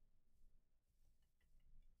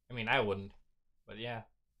 I mean, I wouldn't. But yeah.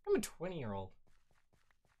 I'm a 20-year-old.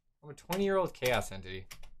 I'm a 20-year-old chaos entity.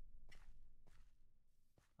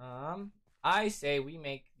 I say we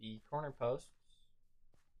make the corner posts.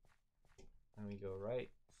 And we go right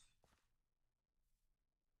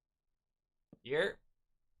here.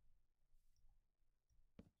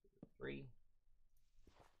 3.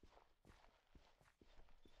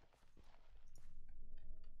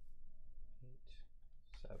 8,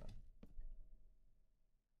 7.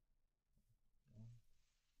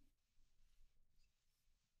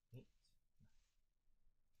 8.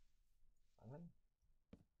 11.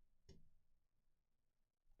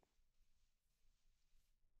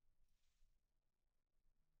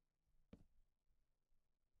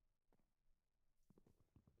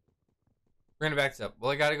 We're gonna back this up.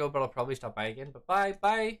 Well, I gotta go, but I'll probably stop by again. But bye,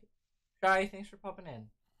 bye, Shy. Thanks for popping in.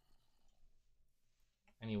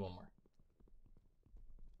 I need one more.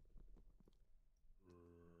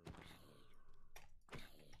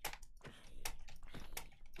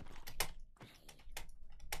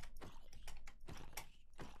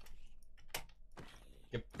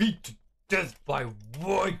 Get beat to death by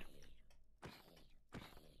white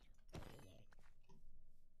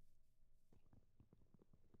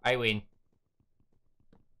I win.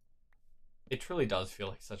 It truly does feel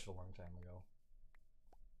like such a long time ago.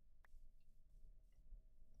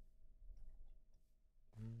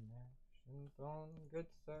 Actions on good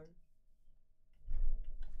start.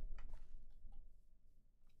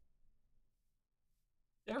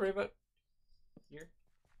 Yeah, right about here.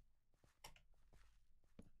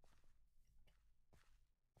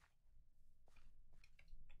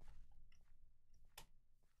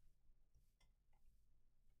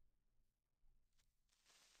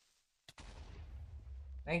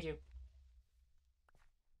 Thank you.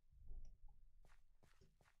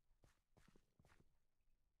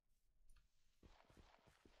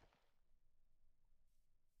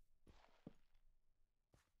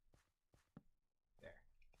 There.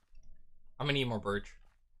 I'm gonna need more birch.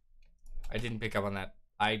 I didn't pick up on that.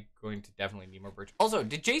 I'm going to definitely need more birch. Also,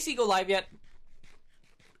 did JC go live yet?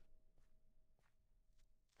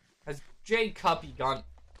 Has J Cuppy gone?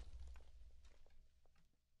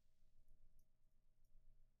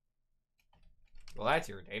 Well, that's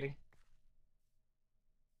irritating.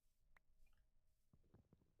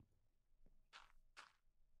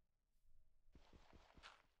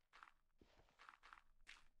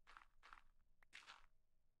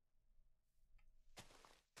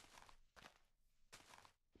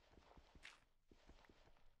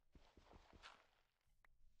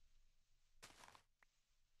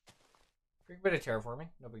 Quick bit of terraforming,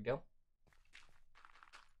 no big deal.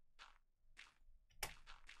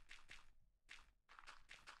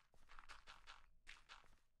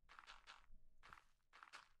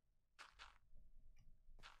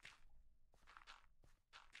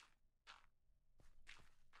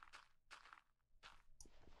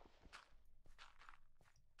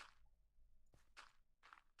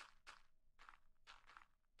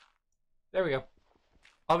 There we go.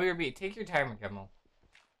 I'll be repeat. Take your time, Kimmel.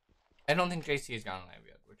 I don't think JC has gone live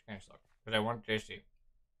yet, which kind of sucks. But I want JC.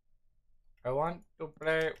 I want to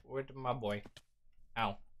play with my boy.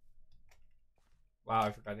 Ow. Wow,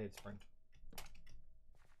 I forgot to hit sprint.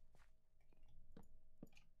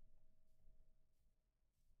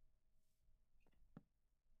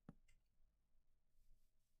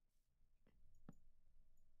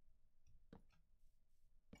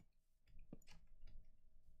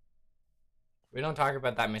 We don't talk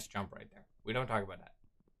about that missed jump right there. We don't talk about that.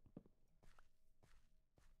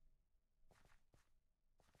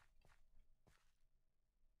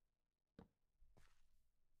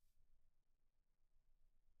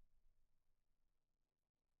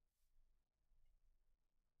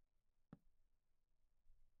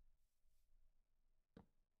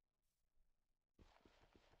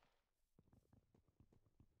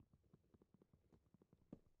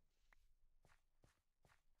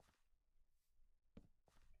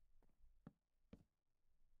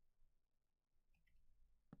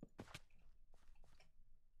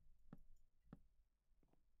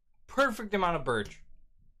 Perfect amount of birch.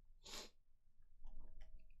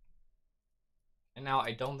 And now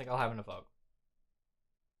I don't think I'll have enough oak.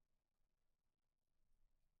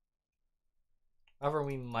 However,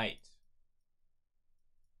 we might.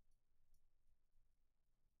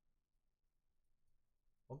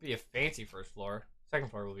 Won't be a fancy first floor. Second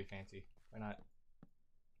floor will be fancy. Why not?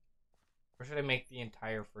 Or should I make the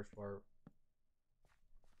entire first floor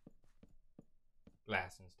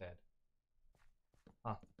glass instead?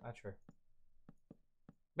 Huh, not sure.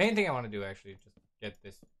 Main thing I want to do actually is just get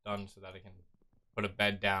this done so that I can put a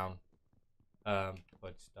bed down,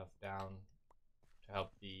 put stuff down to help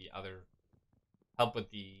with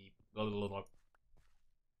the.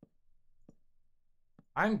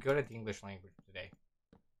 I'm good at the English language today.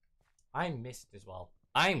 I missed as well.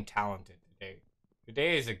 I'm talented today.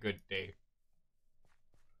 Today is a good day.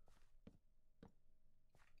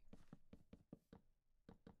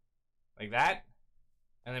 Like that,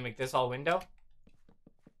 and then make this all window.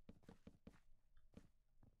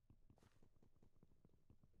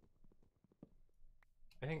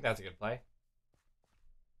 I think that's a good play.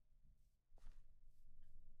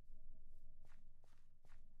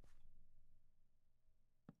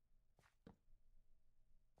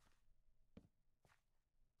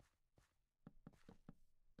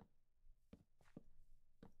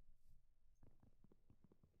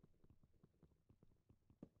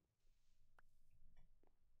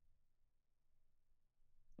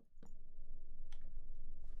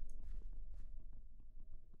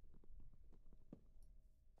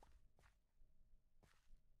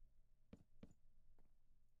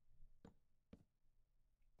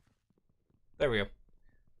 There we go.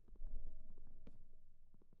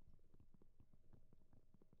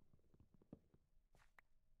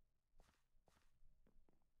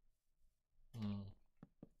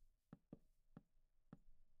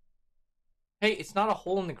 it's not a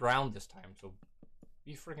hole in the ground this time, so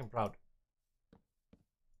be freaking proud.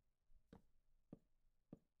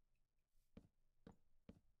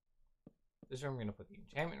 This is where I'm going to put the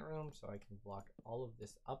enchantment room so I can block all of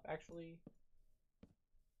this up, actually.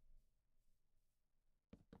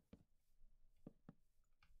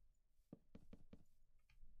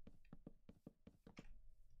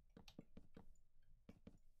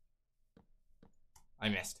 I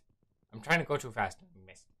missed. I'm trying to go too fast and I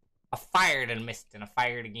missed. I fired and missed, and I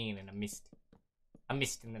fired again and I missed. I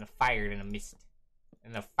missed and then I fired and I missed.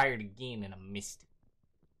 And then I fired again and I missed.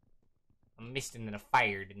 I missed and then I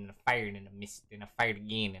fired and then I fired and I missed. And I fired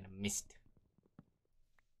again and I missed.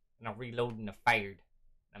 And I reloaded and I fired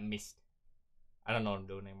and I missed. I don't know what I'm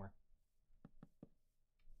doing anymore.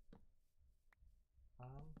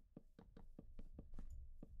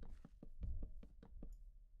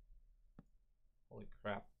 Holy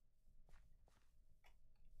crap.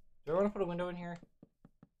 Do I want to put a window in here?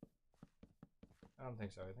 I don't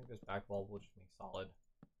think so. I think this back wall will just make solid.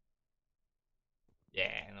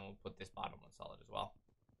 Yeah, and then we'll put this bottom one solid as well.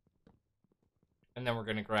 And then we're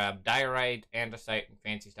going to grab diorite, andesite, and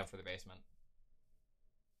fancy stuff for the basement.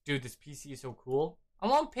 Dude, this PC is so cool. I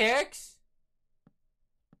want pics!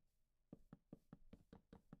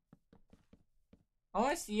 I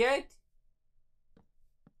want to see it!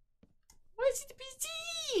 I want to see the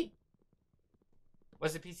PC!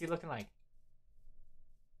 What's the PC looking like?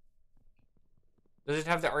 Does it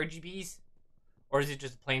have the RGBs? Or is it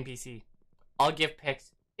just a plain PC? I'll give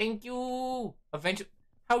pics. Thank you! Eventually.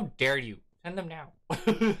 How dare you? Send them now.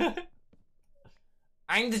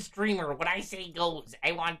 I'm the streamer. What I say goes.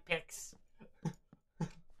 I want pics.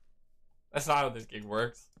 That's not how this game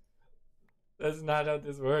works. That's not how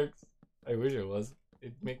this works. I wish it was.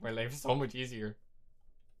 It'd make my life so much easier.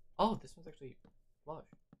 Oh, this one's actually flush.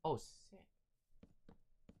 Oh, sick.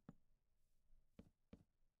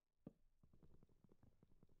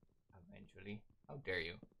 Eventually. How dare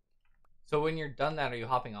you? So when you're done that, are you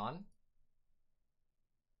hopping on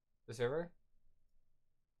the server?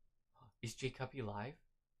 Is J Cuppy live?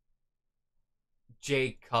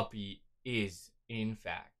 J Cuppy is, in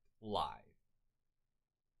fact, live.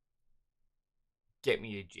 Get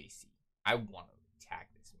me to JC. I want to attack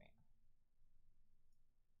this man.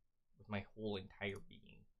 With my whole entire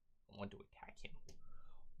being. I want to attack him.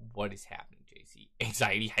 What is happening, JC?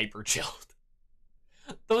 Anxiety hyper chilled.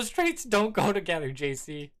 Those traits don't go together,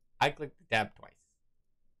 JC. I clicked the tab twice.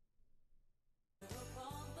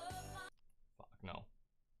 Fuck no.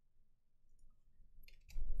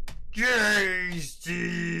 JC!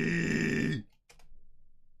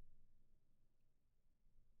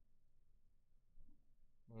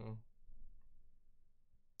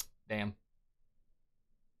 Damn.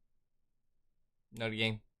 No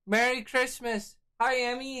game. Merry Christmas! Hi,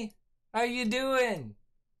 Emmy! How you doing?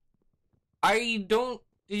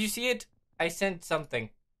 Did you see it? I sent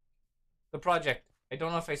something. The project. I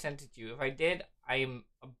don't know if I sent it to you. If I did, I am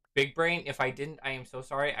a big brain. If I didn't, I am so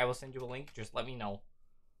sorry. I will send you a link. Just let me know.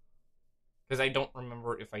 Because I don't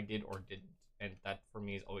remember if I did or didn't. And that, for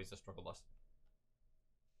me, is always a struggle bus.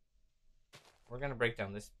 We're going to break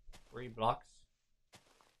down this 3 blocks.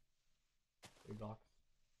 3 blocks.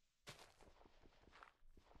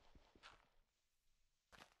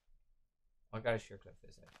 Oh, I got a sheer cliff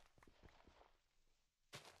this side.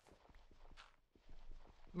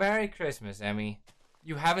 Merry Christmas, Emmy.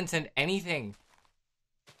 You haven't sent anything.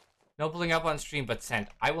 No pulling up on stream, but sent.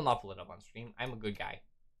 I will not pull it up on stream. I'm a good guy.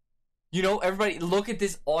 You know, everybody, look at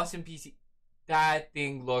this awesome PC. That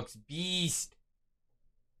thing looks beast.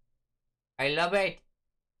 I love it.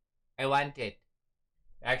 I want it.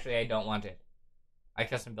 Actually, I don't want it. I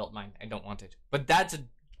custom built mine. I don't want it. But that's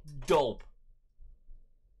dope.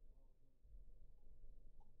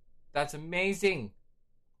 That's amazing.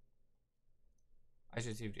 I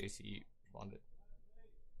should see if JC responded.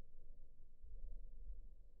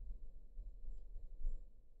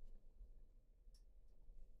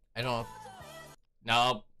 I don't know.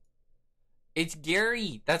 No. It's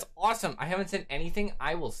Gary. That's awesome. I haven't sent anything.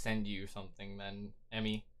 I will send you something then,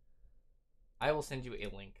 Emmy. I will send you a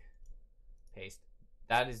link. Paste.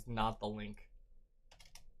 That is not the link.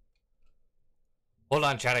 Hold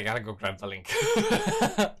on, chat. I gotta go grab the link.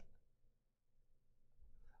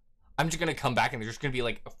 I'm just gonna come back and there's just gonna be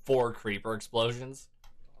like 4 creeper explosions.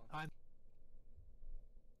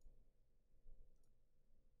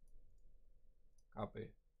 Copy.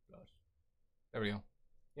 There we go.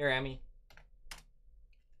 Here, Emmy.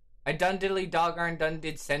 I done diddly dog done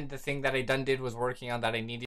did send the thing that I done did was working on that I needed.